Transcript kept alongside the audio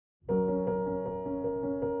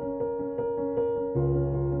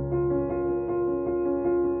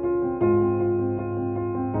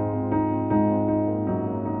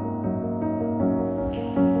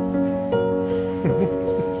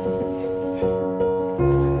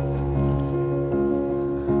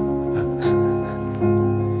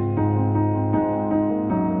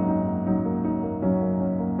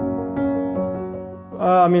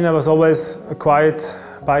I mean, I was always a quiet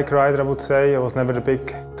bike rider, I would say. I was never the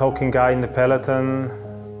big talking guy in the peloton.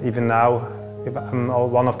 Even now, I'm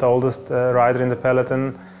one of the oldest rider in the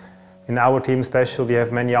peloton. In our team especially, we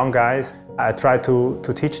have many young guys. I try to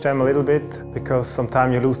teach them a little bit, because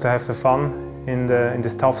sometimes you lose to have the fun in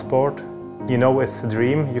this tough sport. You know it's a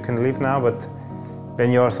dream you can live now, but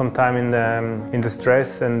when you are sometime in the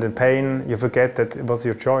stress and the pain, you forget that it was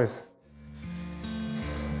your choice.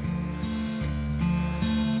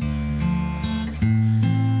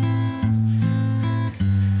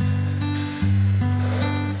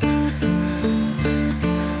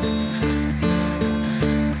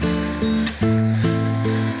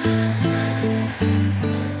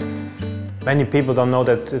 Many people don't know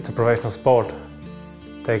that it's a professional sport.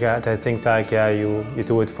 They think like, yeah, you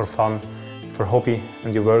do it for fun, for hobby,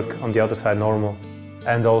 and you work on the other side normal.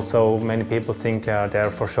 And also many people think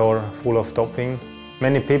they're for sure full of doping.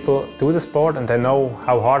 Many people do the sport and they know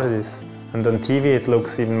how hard it is. And on TV it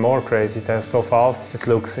looks even more crazy. They're so fast, it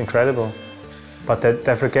looks incredible. But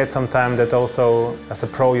they forget sometimes that also as a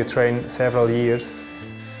pro you train several years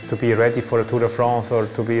to be ready for a Tour de France or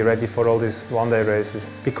to be ready for all these one-day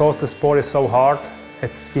races. Because the sport is so hard,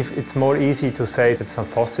 it's more easy to say it's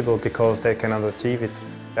not possible because they cannot achieve it.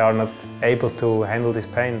 They are not able to handle this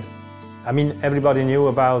pain. I mean, everybody knew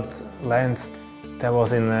about Lance. That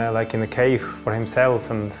was like in a cave for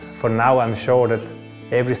himself, and for now I'm sure that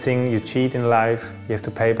everything you cheat in life, you have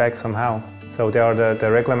to pay back somehow. So there are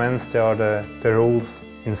the regulations, there are the rules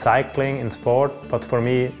in cycling, in sport, but for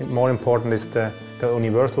me more important is the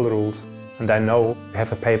universal rules, and I know you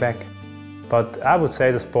have a payback. But I would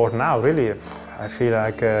say the sport now, really, I feel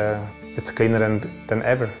like it's cleaner than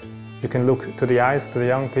ever. You can look to the eyes to the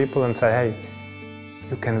young people and say, hey,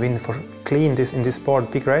 you can win for clean in this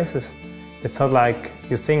sport, big races. It's not like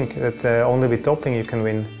you think that only with doping you can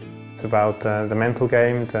win. It's about the mental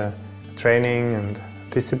game, the training and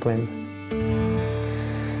discipline.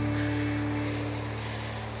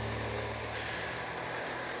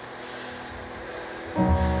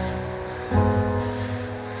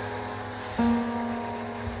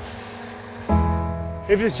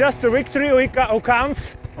 If it's just a victory who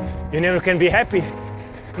counts, you never can be happy.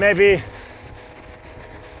 Maybe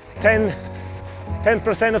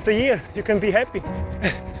 10% of the year you can be happy.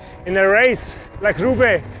 In a race like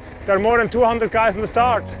Roubaix, there are more than 200 guys in the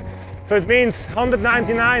start. So it means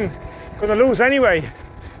 199 gonna lose anyway.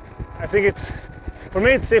 I think for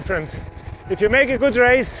me it's different. If you make a good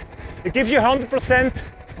race, it gives you 100%,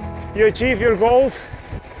 you achieve your goals,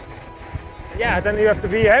 yeah, then you have to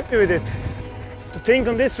be happy with it. To think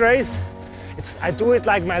on this race, I do it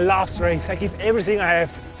like my last race. I give everything I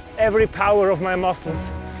have, every power of my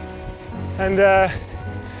muscles. And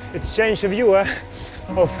it's changed the view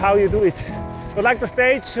of how you do it. But like the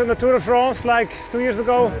stage on the Tour de France like 2 years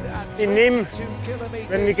ago in Nîmes,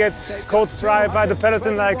 when we get caught by the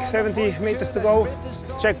peloton like 70 meters to go,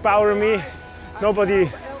 Czech power and me,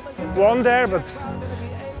 nobody won there, but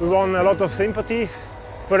we won a lot of sympathy.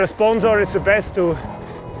 For a sponsor, it's the best to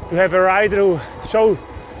have a rider who shows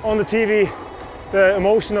on the TV the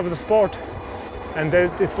emotion of the sport, and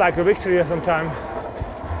it's like a victory sometimes.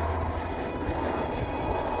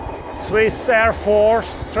 Swiss Air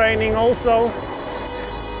Force training also.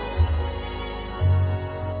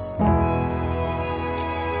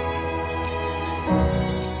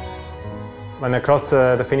 When I crossed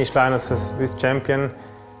the finish line as a Swiss champion,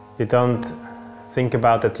 you don't think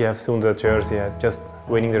about that you have soon the jersey. Just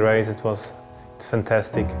winning the race, it's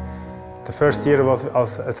fantastic. The first year was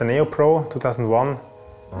as a neo-pro, 2001.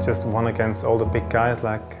 Just won against all the big guys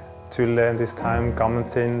like Zülle this time,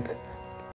 Gammenzind.